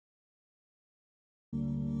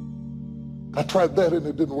I tried that and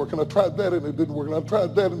it didn't work, and I tried that and it didn't work, and I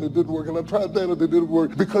tried that and it didn't work, and I tried that and it didn't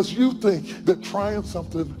work, because you think that trying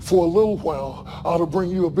something for a little while ought to bring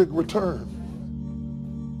you a big return.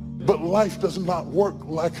 But life does not work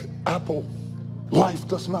like Apple. Life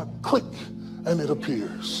does not click and it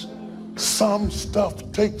appears. Some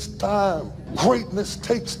stuff takes time. Greatness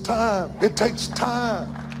takes time. It takes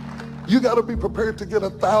time. You got to be prepared to get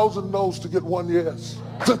 1,000 no's to get one yes.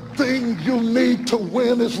 The thing you need to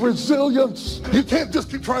win is resilience. You can't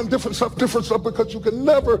just keep trying different stuff, because you can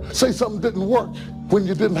never say something didn't work when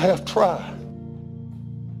you didn't half try.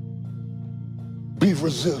 Be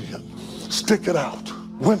resilient. Stick it out.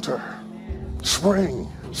 Winter, spring,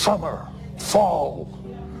 summer, fall.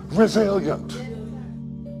 Resilient.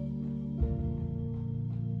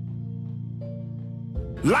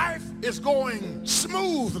 Life is going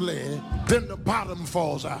smoothly, then the bottom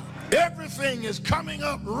falls out. Everything is coming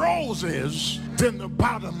up roses, then the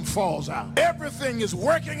bottom falls out. Everything is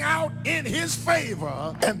working out in his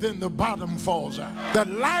favor, and then the bottom falls out. That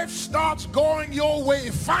life starts going your way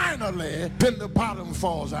finally, then the bottom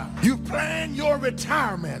falls out. You plan your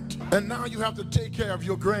retirement, and now you have to take care of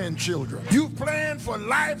your grandchildren. You plan for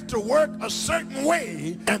life to work a certain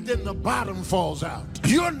way, and then the bottom falls out.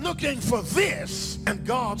 You're looking for this, and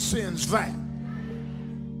God sends that.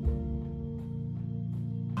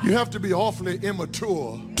 You have to be awfully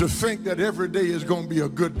immature to think that every day is going to be a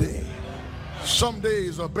good day. Some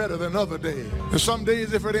days are better than other days. And some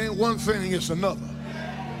days, if it ain't one thing, it's another.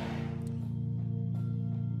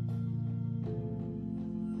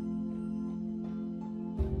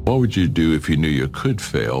 What would you do if you knew you could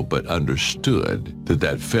fail, but understood that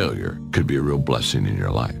that failure could be a real blessing in your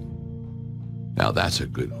life? Now, that's a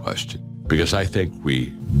good question. Because I think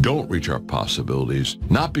we don't reach our possibilities,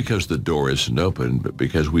 not because the door isn't open, but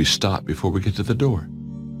because we stop before we get to the door.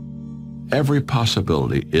 Every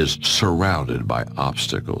possibility is surrounded by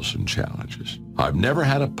obstacles and challenges. I've never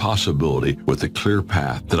had a possibility with a clear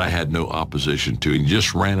path that I had no opposition to, and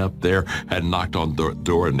just ran up there and knocked on the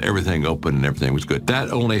door and everything opened and everything was good. That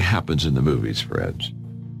only happens in the movies, friends.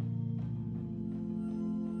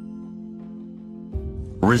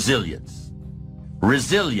 Resilience.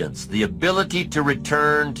 Resilience, the ability to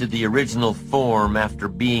return to the original form after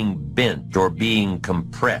being bent or being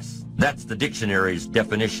compressed. That's the dictionary's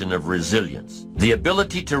definition of resilience. The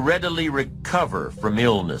ability to readily recover from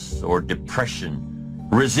illness or depression.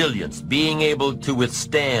 Resilience, being able to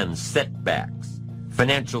withstand setbacks,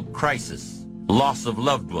 financial crisis, loss of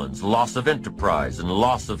loved ones, loss of enterprise, and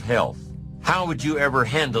loss of health. How would you ever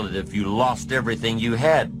handle it if you lost everything you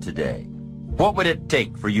had today? What would it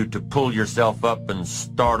take for you to pull yourself up and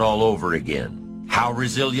start all over again? How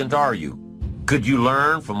resilient are you? Could you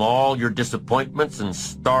learn from all your disappointments and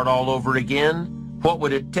start all over again? What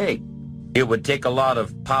would it take? It would take a lot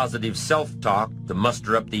of positive self-talk to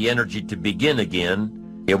muster up the energy to begin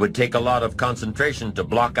again. It would take a lot of concentration to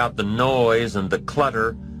block out the noise and the clutter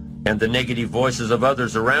and the negative voices of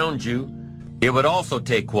others around you. It would also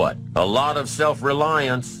take what? A lot of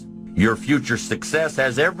self-reliance. Your future success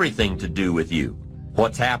has everything to do with you.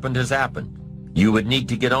 What's happened has happened. You would need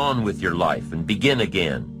to get on with your life and begin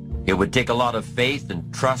again. It would take a lot of faith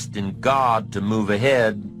and trust in God to move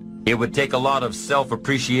ahead. It would take a lot of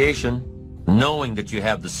self-appreciation, knowing that you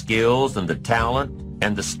have the skills and the talent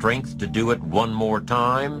and the strength to do it one more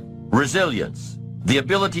time. Resilience, the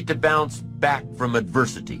ability to bounce back from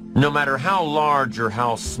adversity, no matter how large or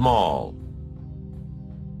how small.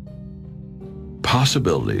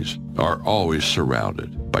 Possibilities are always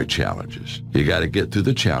surrounded by challenges. You got to get through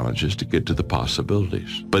the challenges to get to the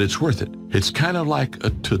possibilities, but it's worth it. It's kind of like a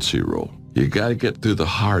Tootsie Roll. You got to get through the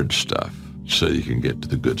hard stuff so you can get to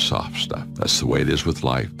the good soft stuff. That's the way it is with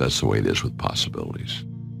life. That's the way it is with possibilities.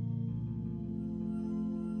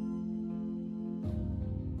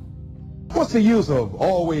 What's the use of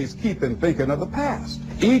always keeping thinking of the past?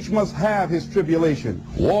 Each must have his tribulation,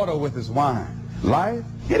 water with his wine. Life,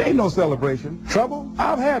 it ain't no celebration. Trouble,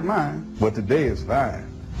 I've had mine, but today is fine.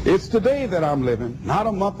 It's today that I'm living, not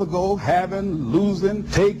a month ago, having, losing,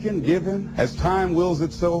 taking, giving, as time wills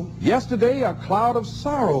it so. Yesterday, a cloud of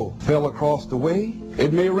sorrow fell across the way.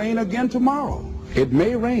 It may rain again tomorrow. It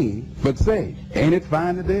may rain, but say, ain't it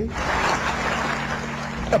fine today?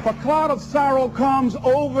 If a cloud of sorrow comes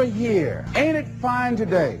over here, ain't it fine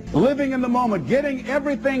today? Living in the moment, getting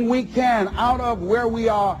everything we can out of where we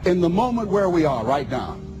are in the moment where we are right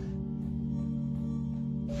now.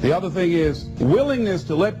 The other thing is willingness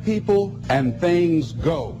to let people and things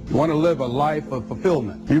go. You want to live a life of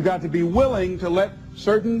fulfillment. You've got to be willing to let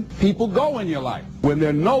certain people go in your life. When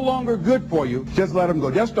they're no longer good for you, just let them go.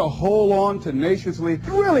 Just to hold on tenaciously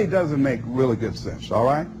really doesn't make really good sense, all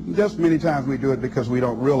right? Just many times we do it because we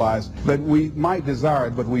don't realize that we might desire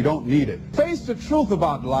it, but we don't need it. Face the truth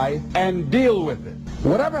about life and deal with it.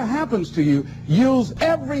 Whatever happens to you, use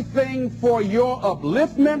everything for your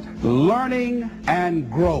upliftment, learning, and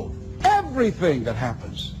growth. Everything that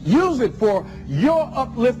happens, use it for your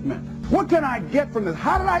upliftment. What can I get from this?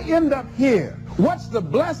 How did I end up here? What's the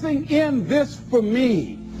blessing in this for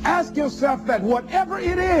me? Ask yourself that, whatever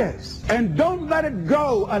it is, and don't let it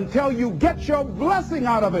go until you get your blessing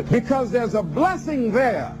out of it, because there's a blessing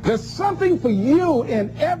there. There's something for you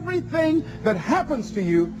in everything that happens to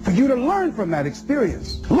you for you to learn from that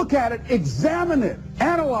experience. Look at it, examine it,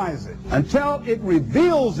 analyze it until it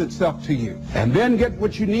reveals itself to you, and then get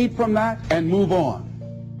what you need from that and move on.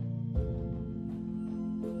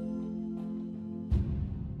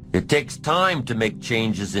 It takes time to make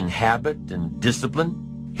changes in habit and discipline.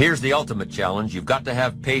 Here's the ultimate challenge. You've got to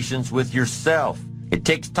have patience with yourself. It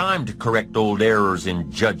takes time to correct old errors in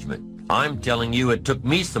judgment. I'm telling you, it took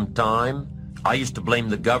me some time. I used to blame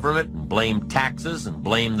the government and blame taxes and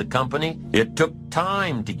blame the company. It took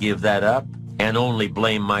time to give that up and only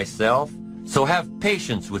blame myself. So have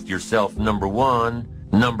patience with yourself, number one.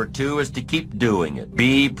 Number two is to keep doing it.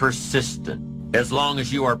 Be persistent. As long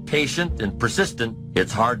as you are patient and persistent,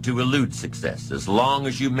 it's hard to elude success. As long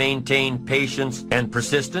as you maintain patience and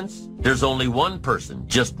persistence, there's only one person,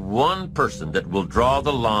 just one person, that will draw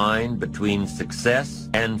the line between success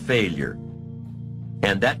and failure.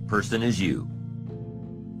 And that person is you.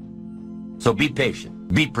 So be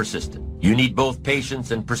patient, be persistent. You need both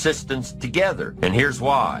patience and persistence together. And here's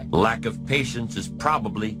why. Lack of patience is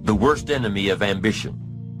probably the worst enemy of ambition.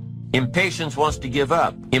 Impatience wants to give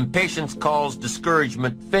up. Impatience calls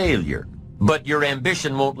discouragement failure. But your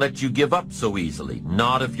ambition won't let you give up so easily,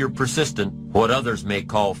 not if you're persistent. What others may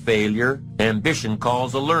call failure, ambition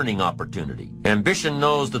calls a learning opportunity. Ambition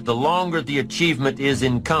knows that the longer the achievement is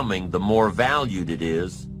in coming, the more valued it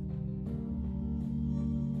is.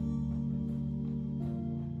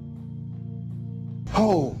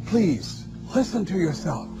 Oh, please, listen to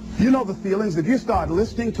yourself. You know the feelings. If you start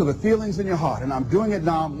listening to the feelings in your heart, and I'm doing it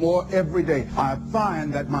now more every day, I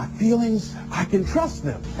find that my feelings, I can trust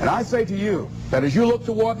them. And I say to you that as you look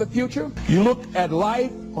toward the future, you look at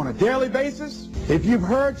life on a daily basis. If you've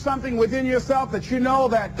heard something within yourself that you know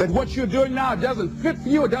that what you're doing now doesn't fit for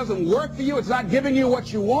you, it doesn't work for you, it's not giving you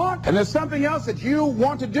what you want, and there's something else that you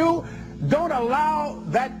want to do, don't allow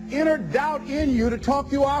that inner doubt in you to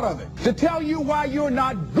talk you out of it, to tell you why you're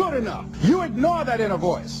not good enough. You ignore that inner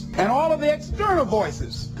voice and all of the external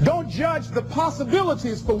voices. Don't judge the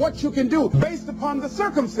possibilities for what you can do based upon the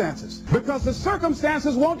circumstances, because the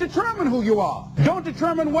circumstances won't determine who you are. Don't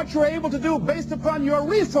determine what you're able to do based upon your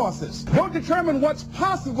resources. Don't determine what's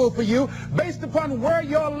possible for you based upon where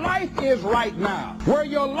your life is right now. Where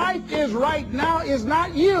your life is right now is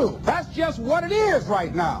not you. That's just what it is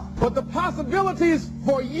right now. But the possibilities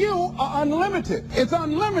for you are unlimited. It's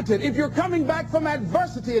unlimited if you're coming back from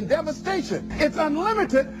adversity and devastation. It's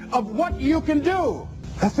unlimited of what you can do.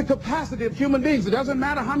 That's the capacity of human beings. It doesn't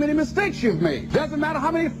matter how many mistakes you've made. It doesn't matter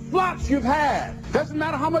how many flops you've had. It doesn't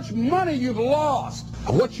matter how much money you've lost.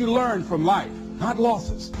 What you learn from life. Not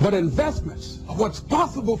losses, but investments of what's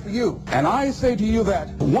possible for you. And I say to you that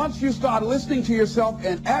once you start listening to yourself,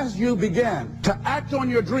 and as you begin to act on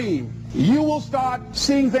your dream, you will start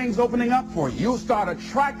seeing things opening up for you. You'll start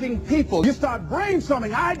attracting people. You start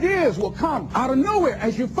brainstorming. Ideas will come out of nowhere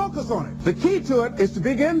as you focus on it. The key to it is to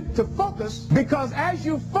begin to focus, because as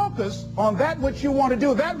you focus on that which you want to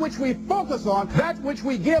do, that which we focus on, that which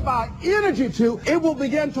we give our energy to, it will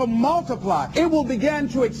begin to multiply. It will begin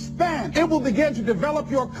to expand. It will begin to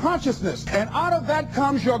develop your consciousness. And out of that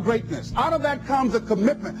comes your greatness. Out of that comes a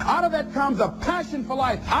commitment. Out of that comes a passion for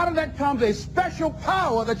life. Out of that comes a special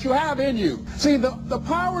power that you have in you. See, the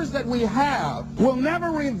powers that we have will never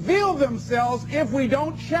reveal themselves if we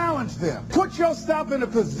don't challenge them. Put yourself in a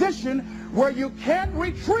position where you can't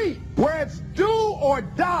retreat, where it's do or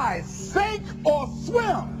die, sink or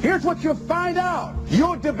swim. Here's what you'll find out.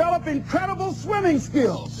 You'll develop incredible swimming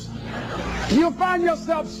skills. You'll find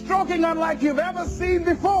yourself stroking unlike you've ever seen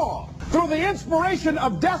before. Through the inspiration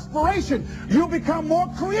of desperation, you'll become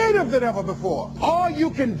more creative than ever before. All you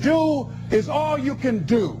can do is all you can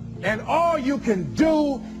do. And all you can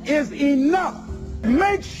do is enough.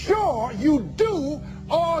 Make sure you do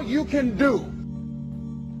all you can do.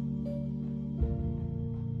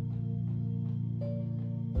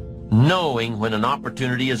 Knowing when an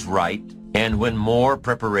opportunity is right and when more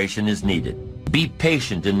preparation is needed. Be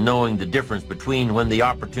patient in knowing the difference between when the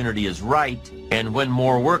opportunity is right and when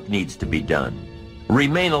more work needs to be done.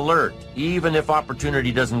 Remain alert, even if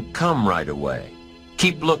opportunity doesn't come right away.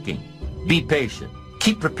 Keep looking. Be patient.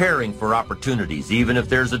 Keep preparing for opportunities, even if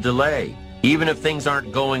there's a delay. Even if things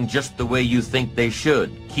aren't going just the way you think they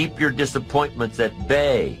should. Keep your disappointments at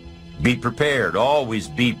bay. Be prepared. Always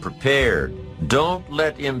be prepared. Don't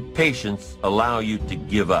let impatience allow you to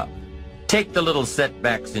give up. Take the little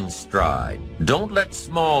setbacks in stride. Don't let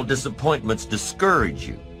small disappointments discourage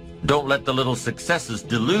you. Don't let the little successes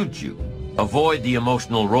delude you. Avoid the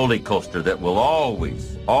emotional roller coaster that will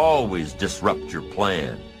always disrupt your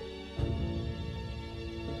plan.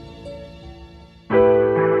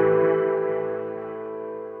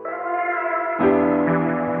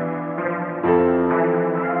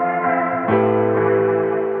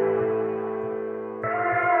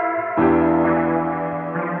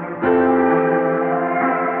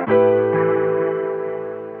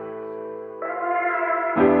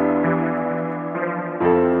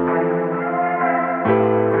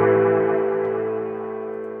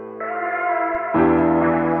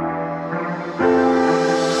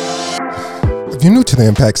 If you're new to the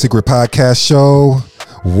Impact Secret Podcast Show,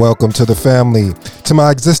 welcome to the family. To my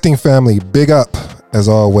existing family, big up as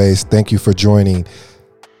always. Thank you for joining.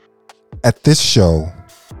 At this show,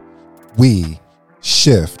 we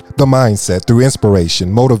shift the mindset through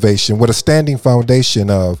inspiration, motivation, with a standing foundation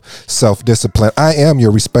of self-discipline. I am your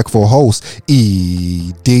respectful host,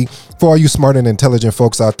 ED. For all you smart and intelligent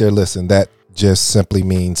folks out there, listen, that just simply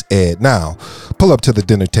means Ed. Now, pull up to the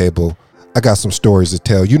dinner table. I got some stories to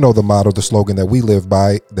tell. You know the motto, the slogan that we live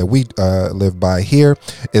by, here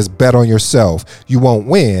is bet on yourself. You won't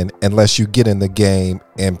win unless you get in the game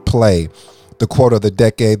and play. The quote of the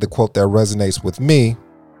decade, the quote that resonates with me: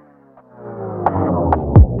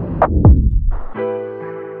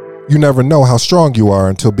 you never know how strong you are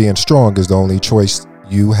until being strong is the only choice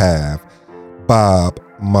you have. Bob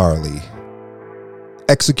Marley.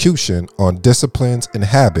 Execution on disciplines and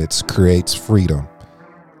habits creates freedom.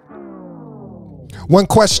 One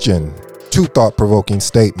question, two thought-provoking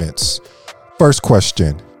statements. First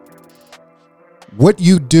question: what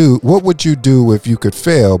would you do if you could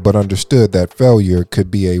fail but understood that failure could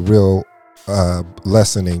be a real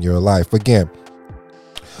lesson in your life? Again,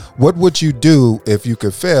 what would you do if you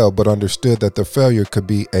could fail but understood that the failure could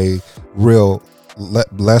be a real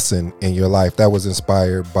lesson in your life? That was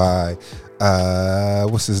inspired by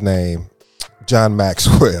what's his name? John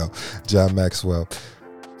Maxwell.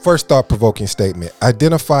 First thought-provoking statement: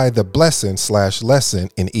 identify the blessing/lesson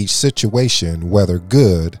in each situation, whether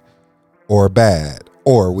good or bad,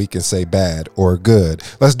 or we can say bad or good.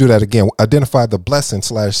 Let's do that again. Identify the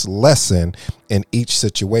blessing/lesson in each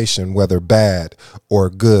situation, whether bad or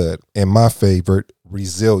good. And my favorite,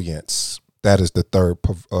 resilience. That is the third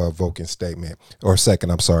provoking statement, or second,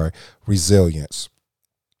 I'm sorry, resilience.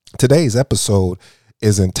 Today's episode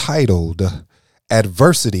is entitled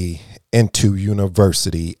Adversity into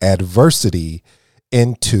University. Adversity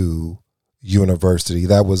into University.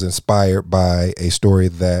 That was inspired by a story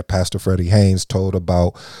that Pastor Freddie Haynes told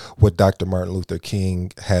about what Dr. Martin Luther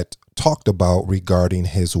King had talked about regarding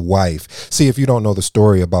his wife. See, if you don't know the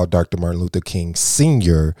story about Dr. Martin Luther King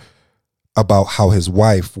Sr., about how his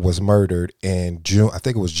wife was murdered in June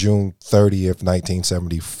 30th,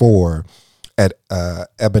 1974, at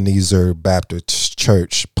Ebenezer Baptist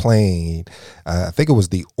Church, playing, I think it was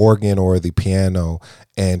the organ or the piano,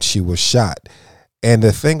 and she was shot. And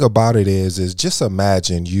the thing about it is just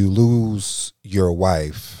imagine you lose your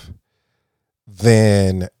wife.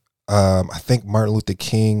 Then I think Martin Luther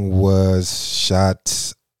King was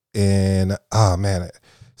shot in,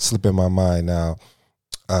 slipping my mind now.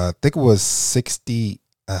 I think it was 68.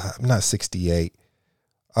 I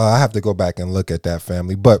have to go back and look at that,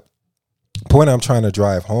 family. But point I'm trying to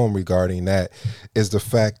drive home regarding that is the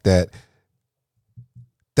fact that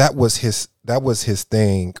that was his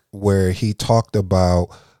thing, where he talked about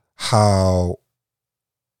how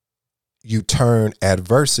you turn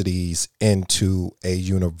adversities into a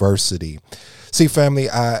university. See, family,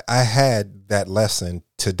 I had that lesson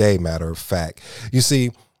today, matter of fact. You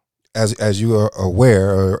see, as you are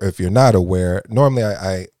aware, or if you're not aware, normally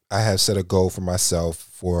I have set a goal for myself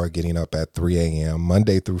for getting up at 3 a.m.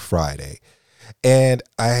 Monday through Friday. And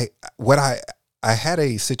I had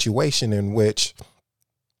a situation in which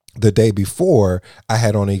the day before I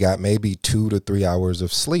had only got maybe 2 to 3 hours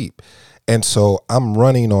of sleep. And so I'm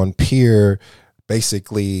running on pure,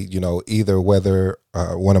 basically, either whether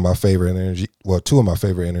two of my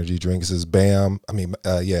favorite energy drinks is Bang,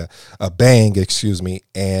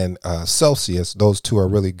 and Celsius. Those two are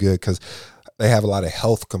really good because they have a lot of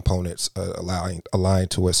health components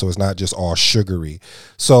aligned to it. So it's not just all sugary.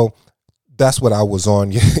 So that's what I was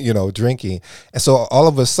on, drinking. And so all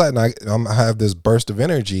of a sudden I have this burst of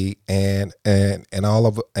energy and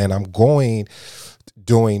I'm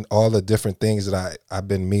doing all the different things that I've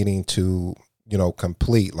been meaning to,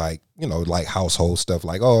 complete, like household stuff,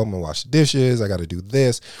 like, oh, I'm gonna wash the dishes, I got to do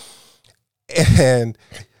this. And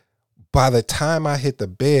by the time I hit the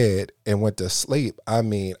bed and went to sleep,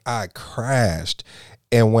 I crashed.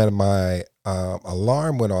 And when my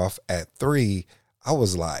alarm went off at 3, I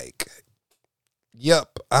was like,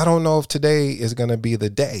 yep, I don't know if today is going to be the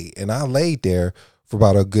day. And I laid there for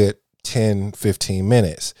about a good 10, 15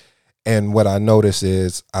 minutes. And what I noticed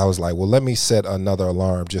is I was like, well, let me set another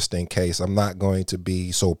alarm just in case. I'm not going to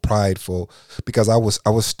be so prideful, because I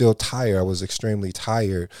was still tired. I was extremely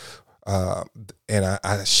tired. And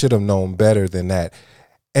I should have known better than that.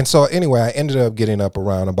 And so anyway, I ended up getting up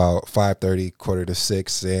around about 5:30,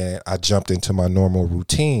 5:45, and I jumped into my normal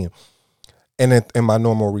routine. And in my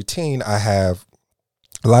normal routine, I have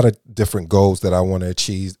a lot of different goals that I want to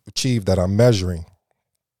achieve that I'm measuring.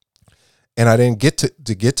 And I didn't get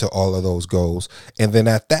to all of those goals. And then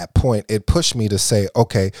at that point, it pushed me to say,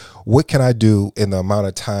 okay, what can I do in the amount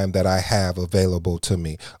of time that I have available to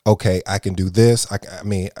me? Okay, I can do this.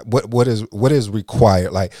 What is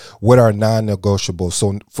required? Like, what are non-negotiables?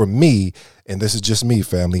 So for me, and this is just me,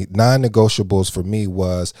 family, non-negotiables for me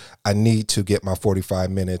was I need to get my 45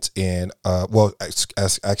 minutes in,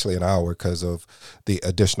 actually an hour because of the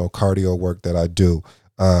additional cardio work that I do.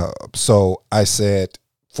 So I said,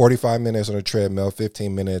 45 minutes on a treadmill,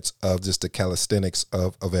 15 minutes of just the calisthenics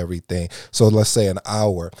of everything. So let's say an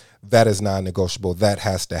hour. That is non-negotiable. That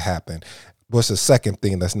has to happen. What's the second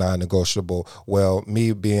thing that's non-negotiable? Well,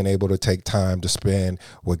 me being able to take time to spend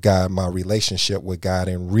with God, my relationship with God,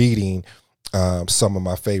 and reading some of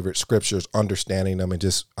my favorite scriptures, understanding them, and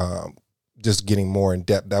just getting more in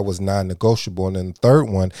depth. That was non-negotiable. And then the third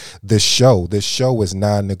one, this show is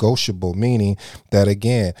non-negotiable, meaning that,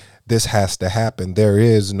 again, this has to happen. There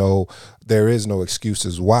is no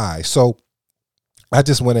excuses why. So I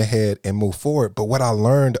just went ahead and moved forward. But what I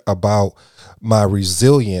learned about my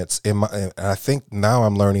resilience, and I think now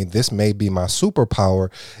I'm learning this may be my superpower,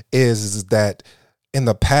 is that in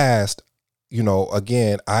the past,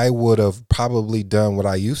 again, I would have probably done what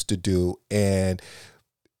I used to do and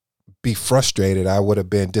be frustrated. I would have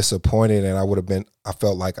been disappointed, and I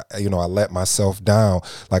felt like, I let myself down.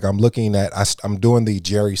 Like I'm doing the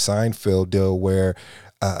Jerry Seinfeld deal where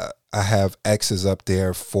I have X's up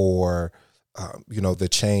there for, the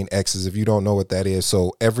chain X's. If you don't know what that is.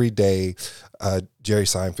 So every day, Jerry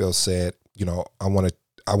Seinfeld said, I want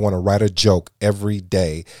to write a joke every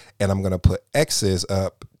day, and I'm going to put X's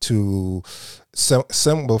up to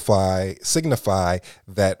signify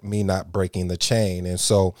that me not breaking the chain. And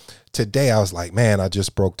so today I was like, man, I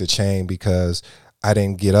just broke the chain because I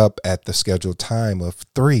didn't get up at the scheduled time of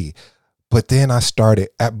 3. But then I started,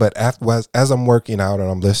 as I'm working out and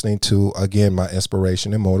I'm listening to, again, my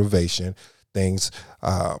inspiration and motivation things,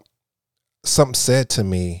 something said to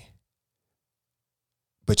me,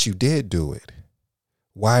 but you did do it.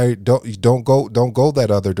 Why don't go that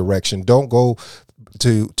other direction? Don't go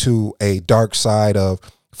to a dark side of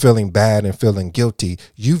feeling bad and feeling guilty.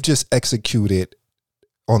 You've just executed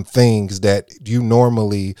on things that you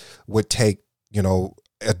normally would take,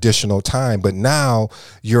 additional time, but now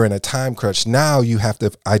you're in a time crunch. Now you have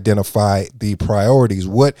to identify the priorities.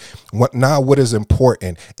 What is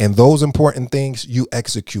important, and those important things you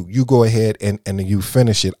execute. You go ahead and you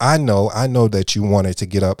finish it. I know that you wanted to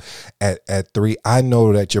get up at 3. I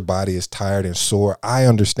know that your body is tired and sore. I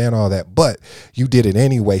understand all that, but you did it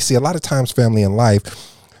anyway. See, a lot of times, family, in life,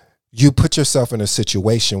 you put yourself in a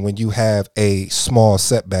situation when you have a small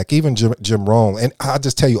setback. Even Jim Rohn, and I'll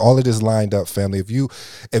just tell you, all of this lined up, family. If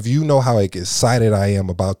you know how excited I am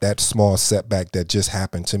about that small setback that just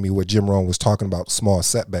happened to me, what Jim Rohn was talking about, small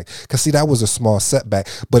setback. Because see, that was a small setback,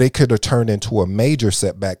 but it could have turned into a major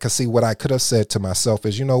setback. Because see, what I could have said to myself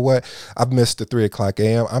is, you know what? I've missed the 3 o'clock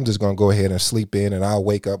a.m. I'm just going to go ahead and sleep in, and I'll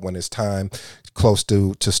wake up when it's time close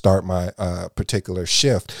to start my particular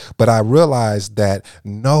shift. But I realized that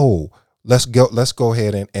no, let's go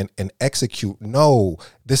ahead and execute. No,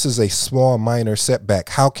 this is a small minor setback.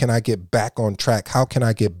 How can I get back on track? How can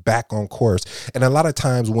I get back on course? And a lot of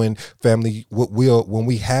times when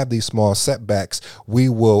we have these small setbacks, we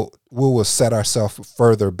will set ourselves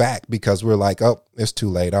further back because we're like, oh, it's too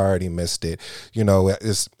late. I already missed it.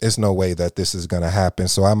 It's no way that this is going to happen.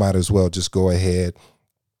 So I might as well just go ahead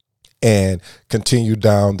and continue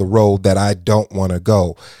down the road that I don't want to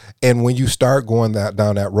go. And when you start going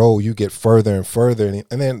down that road, you get further and further.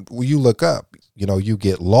 And then when you look up, you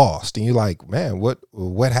get lost and you're like, man,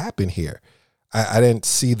 what happened here? I didn't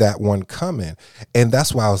see that one coming. And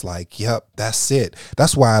that's why I was like, yep, that's it.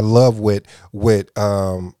 That's why I love what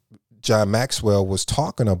John Maxwell was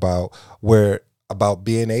talking about, about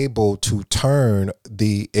being able to turn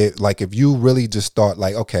like if you really just thought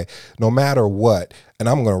like, okay, no matter what, and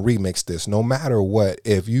I'm going to remix this, no matter what,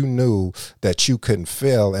 if you knew that you couldn't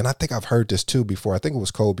fail, and I think I've heard this too before, I think it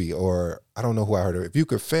was Kobe, or I don't know who I heard it. If you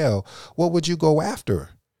could fail, what would you go after?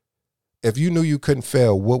 If you knew you couldn't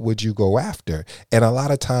fail, what would you go after? And a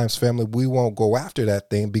lot of times, family, we won't go after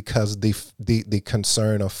that thing because the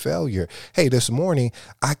concern of failure. Hey, this morning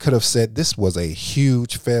I could have said this was a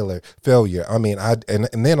huge failure. I mean, and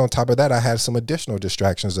then on top of that, I had some additional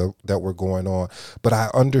distractions that were going on, but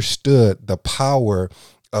I understood the power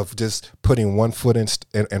of just putting one foot in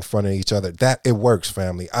front of each other. That it works,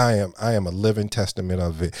 family. I am a living testament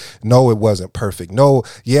of it. No, it wasn't perfect. No,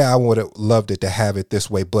 yeah, I would have loved it to have it this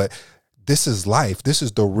way, but this is life. This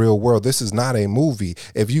is the real world. This is not a movie.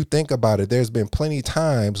 If you think about it, there's been plenty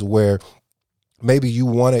times where maybe you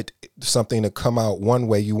wanted something to come out one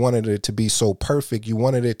way. You wanted it to be so perfect. You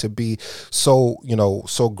wanted it to be so,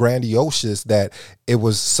 so grandiose that it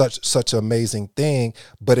was such an amazing thing,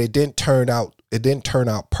 but it didn't turn out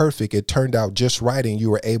perfect. It turned out just right, and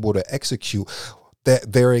you were able to execute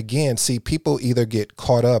that. There again, see, people either get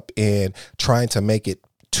caught up in trying to make it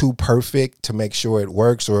too perfect to make sure it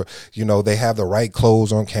works, or they have the right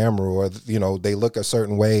clothes on camera, or they look a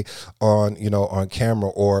certain way on camera,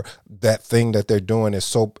 or that thing that they're doing is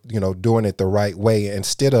so doing it the right way,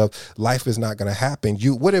 instead of life is not going to happen.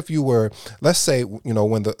 What if you were, let's say,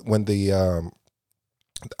 when the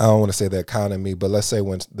I don't want to say the economy, but let's say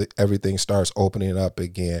when everything starts opening up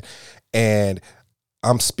again, and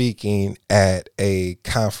I'm speaking at a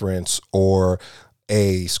conference or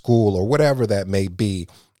a school or whatever that may be,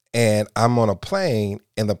 and I'm on a plane,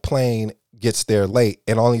 and the plane gets there late,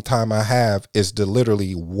 and only time I have is to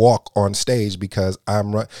literally walk on stage because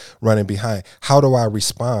I'm running behind. How do I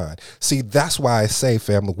respond? See, that's why I say,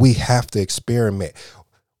 family, we have to experiment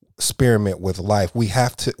with life. We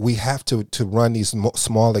have to run these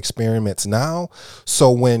small experiments now,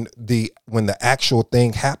 so when the actual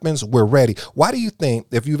thing happens, we're ready. Why do you think,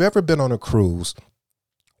 if you've ever been on a cruise,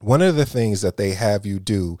 one of the things that they have you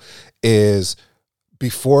do is,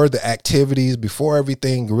 before the activities, before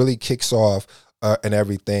everything really kicks off and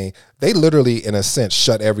everything, they literally, in a sense,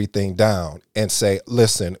 shut everything down and say,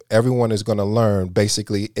 listen, everyone is going to learn,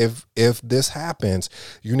 basically, if this happens,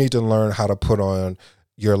 you need to learn how to put on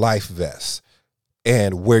your life vest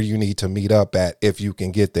and where you need to meet up at if you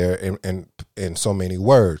can get there in so many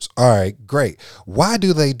words. All right, great. Why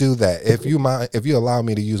do they do that? If you allow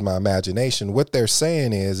me to use my imagination, what they're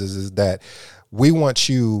saying is that we want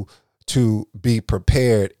you to be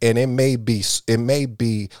prepared, and it may be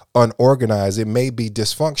unorganized, it may be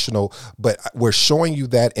dysfunctional, but we're showing you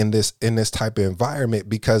that in this type of environment,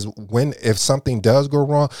 because if something does go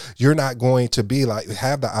wrong, you're not going to be like,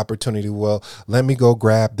 have the opportunity, well, let me go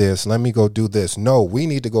grab this, let me go do this. No, we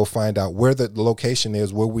need to go find out where the location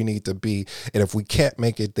is, where we need to be, and if we can't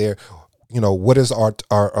make it there, what is our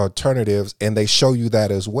alternatives? And they show you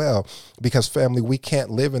that as well, because, family, we can't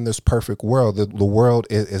live in this perfect world. The world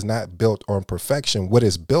is not built on perfection. What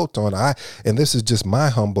is built on, and this is just my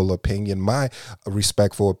humble opinion, my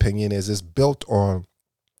respectful opinion, is built on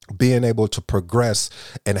being able to progress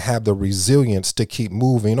and have the resilience to keep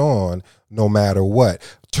moving on no matter what.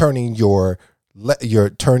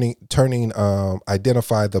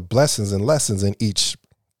 Identify the blessings and lessons in each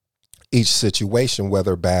situation,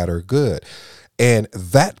 whether bad or good. And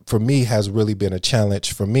that, for me, has really been a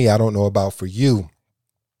challenge for me. I don't know about for you,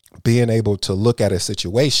 being able to look at a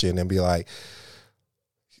situation and be like,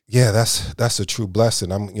 yeah, that's a true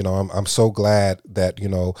blessing. I'm so glad that,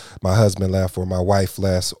 my husband left, or my wife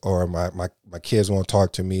left, or my kids won't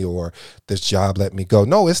talk to me, or this job let me go.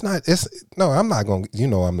 No, I'm not going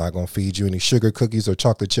to feed you any sugar cookies or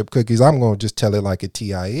chocolate chip cookies. I'm going to just tell it like a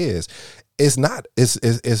TI is. It's not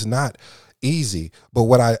easy, but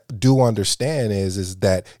what I do understand is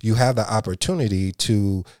that you have the opportunity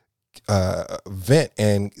to vent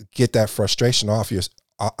and get that frustration out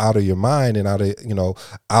of your mind and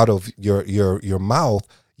out of your mouth.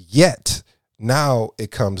 Yet now it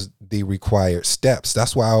comes the required steps.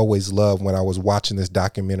 That's why I always love when I was watching this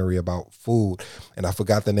documentary about food, and I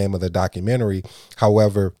forgot the name of the documentary.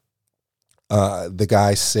 However, the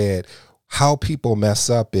guy said, how people mess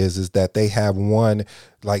up is that they have one,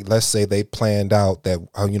 like, let's say they planned out that,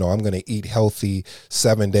 I'm going to eat healthy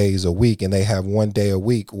 7 days a week, and they have 1 day a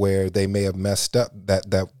week where they may have messed up. That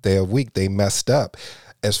day a week they messed up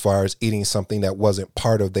as far as eating something that wasn't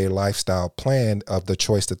part of their lifestyle plan of the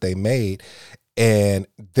choice that they made. and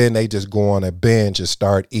then they just go on a binge and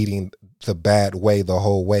start eating the bad way the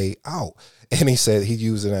whole way out. And he said, he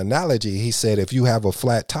used an analogy. He said, if you have a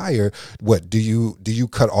flat tire, what do you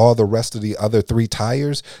cut all the rest of the other 3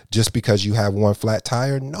 tires just because you have one flat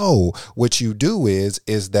tire? No. What you do is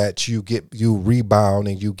that you rebound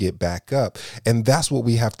and you get back up. And that's what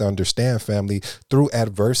we have to understand, family. Through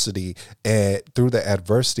adversity,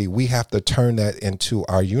 we have to turn that into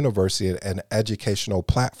our university, an educational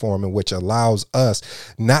platform in which allows us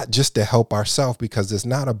not just to help ourselves, because it's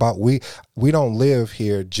not about we don't live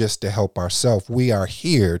here just to help ourselves. We are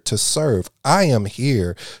here to serve. I am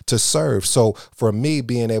here to serve. So for me,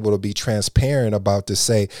 being able to be transparent about to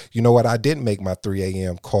say, you know what, I didn't make my 3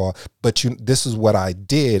 a.m. call, but this is what I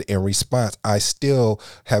did in response. I still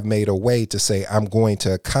have made a way to say I'm going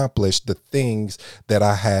to accomplish the things that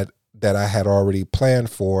I had already planned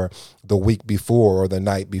for the week before or the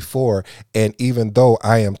night before. And even though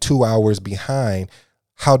I am 2 hours behind,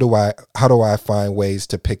 how do I find ways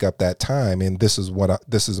to pick up that time? And this is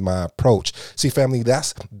my approach. See, family,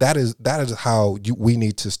 that is how we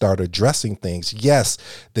need to start addressing things. Yes,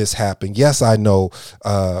 this happened. Yes, I know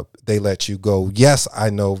they let you go. Yes,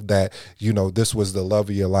 I know that, this was the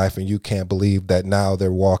love of your life and you can't believe that now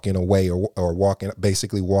they're walking away or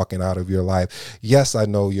basically walking out of your life. Yes, I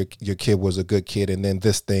know your kid was a good kid and then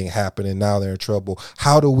this thing happened and now they're in trouble.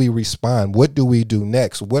 How do we respond? What do we do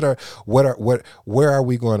next? Where are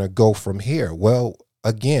we going to go from here? Well,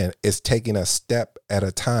 again, it's taking a step at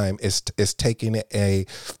a time. It's taking a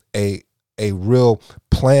real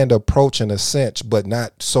planned approach in a sense, but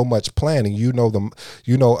not so much planning.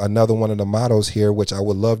 Another one of the mottos here, which I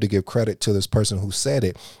would love to give credit to this person who said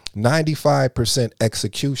it: 95%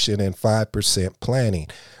 execution and 5% planning.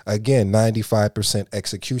 Again, 95%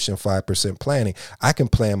 execution, 5% planning. I can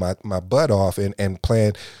plan my butt off and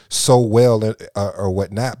plan so well or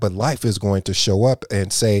whatnot, but life is going to show up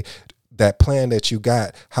and say, that plan that you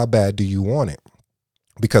got, how bad do you want it?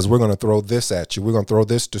 Because we're going to throw this at you. We're going to throw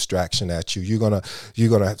this distraction at you. You're going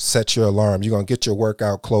to set your alarm. You're going to get your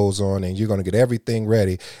workout clothes on and you're going to get everything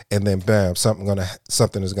ready. And then bam, something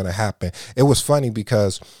is going to happen. It was funny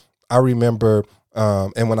because I remember, I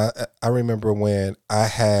remember when I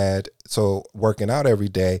had, working out every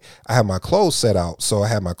day, I had my clothes set out. So I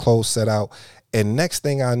had my clothes set out, and next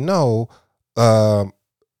thing I know,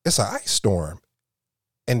 it's an ice storm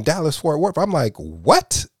in Dallas, Fort Worth. I'm like,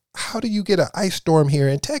 what? How do you get an ice storm here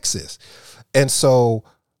in Texas? And so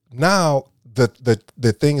now the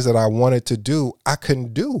things that I wanted to do, I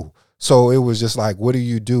couldn't do. So it was just like, what do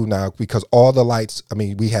you do now? Because all the lights,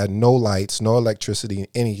 we had no lights, no electricity,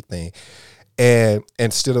 anything. And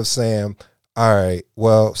instead of saying, all right,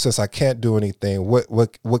 well, since I can't do anything,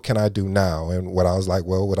 what can I do now? And what I was like,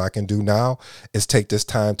 well, what I can do now is take this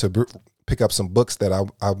time to pick up some books that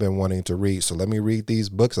I've been wanting to read. So let me read these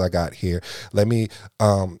books I got here. Let me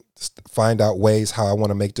find out ways how I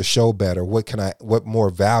want to make the show better. What more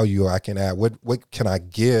value I can add? What can I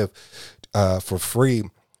give for free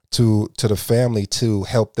to the family to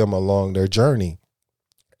help them along their journey?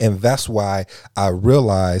 And that's why I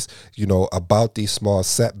realized, about these small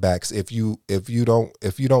setbacks. If you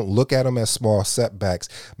don't look at them as small setbacks,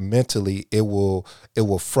 mentally it will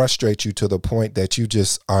frustrate you to the point that you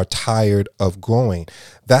just are tired of growing.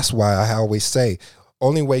 That's why I always say,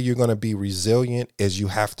 only way you're going to be resilient is you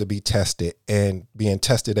have to be tested, and being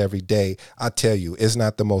tested every day. I tell you, it's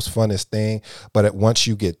not the most funnest thing, but once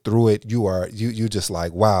you get through it, you just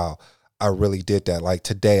like, wow, I really did that. Like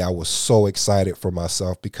today, I was so excited for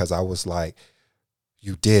myself because I was like,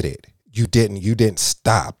 you did it. You didn't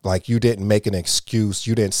stop. Like you didn't make an excuse.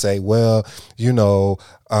 You didn't say, well,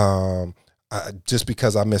 just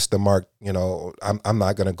because I missed the mark, I'm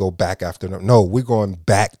not going to go back after them. No, we're going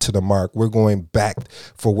back to the mark. We're going back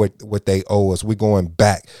for what they owe us. We're going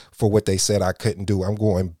back for what they said I couldn't do. I'm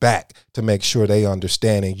going back to make sure they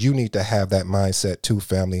understand. And you need to have that mindset too,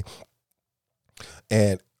 family.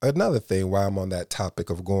 And another thing, while I'm on that topic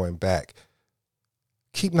of going back,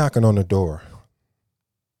 keep knocking on the door.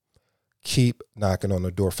 Keep knocking on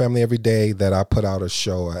the door. Family, every day that I put out a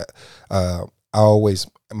show, I always,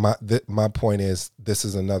 my point is, this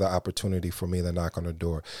is another opportunity for me to knock on the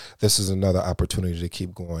door. This is another opportunity to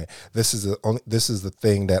keep going. This is the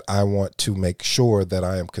thing that I want to make sure that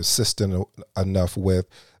I am consistent enough with,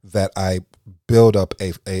 that I build up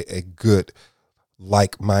a good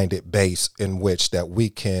like-minded base in which that we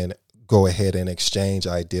can go ahead and exchange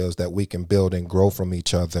ideas that we can build and grow from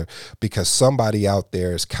each other, because somebody out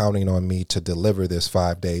there is counting on me to deliver this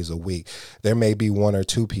 5 days a week. There may be 1 or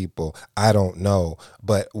 2 people, I don't know,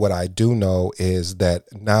 but what I do know is that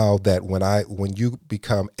now that when you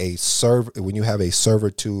become a server, when you have a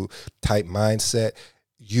servitude type mindset,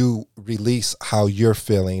 you release how you're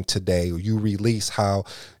feeling today, or you release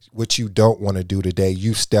what you don't want to do today.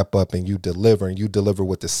 You step up and you deliver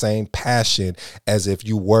with the same passion as if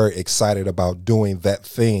you were excited about doing that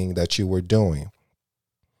thing that you were doing.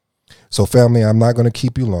 So family, I'm not going to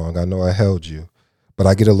keep you long. I know I held you, but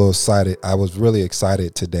I get a little excited. I was really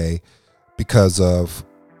excited today because of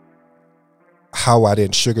how I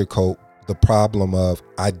didn't sugarcoat the problem of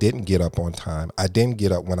I didn't get up on time. I didn't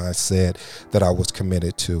get up when I said that I was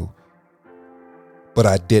committed to. But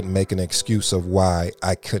I didn't make an excuse of why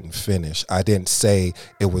I couldn't finish. I didn't say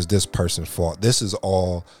it was this person's fault. This is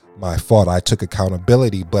all my fault. I took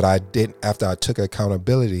accountability, but I didn't. After I took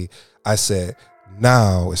accountability, I said,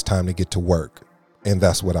 now it's time to get to work. And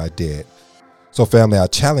that's what I did. So family, I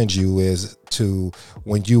challenge you is to,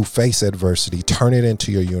 when you face adversity, turn it into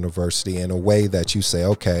your university in a way that you say,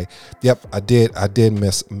 okay, yep, I did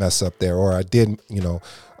mess up there, or I did,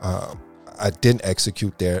 I didn't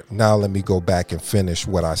execute there. Now let me go back and finish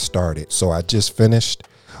what I started. So I just finished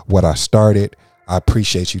what I started. I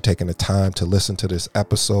appreciate you taking the time to listen to this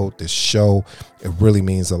episode, this show. It really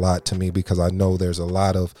means a lot to me because I know there's a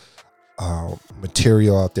lot of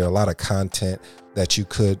material out there, a lot of content that you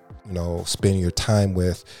could, spend your time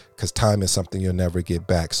with, because time is something you'll never get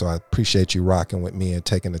back. So I appreciate you rocking with me and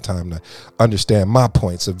taking the time to understand my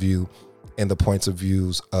points of view and the points of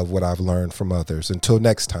views of what I've learned from others. Until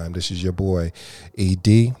next time, this is your boy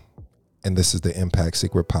ED, and this is the Impact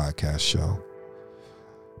Secret Podcast Show.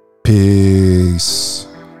 Peace.